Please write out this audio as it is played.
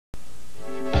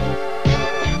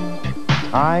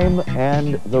Time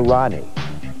and the Rani.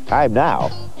 Time now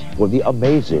for the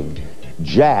amazing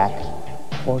Jack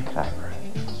Horkheimer.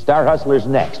 Star Hustlers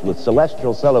next with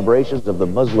celestial celebrations of the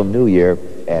Muslim New Year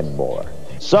and more.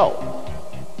 So,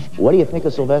 what do you think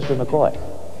of Sylvester McCoy?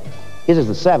 His is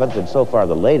the 7th and so far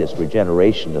the latest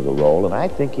regeneration of the role, and I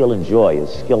think you'll enjoy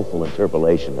his skillful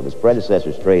interpolation of his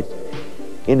predecessor's traits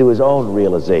into his own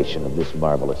realization of this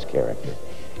marvelous character.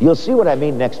 You'll see what I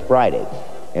mean next Friday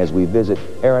as we visit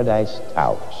Paradise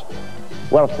Towers.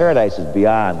 Well, if paradise is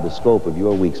beyond the scope of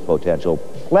your week's potential,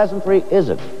 pleasantry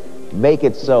isn't. Make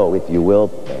it so, if you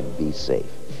will, and be safe.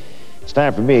 It's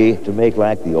time for me to make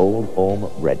like the old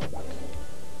home red truck.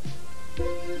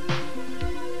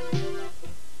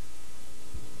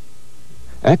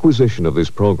 Acquisition of this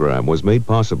program was made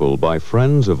possible by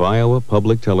Friends of Iowa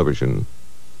Public Television.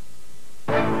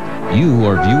 You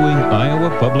are viewing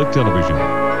Iowa Public Television,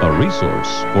 a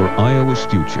resource for Iowa's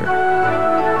future.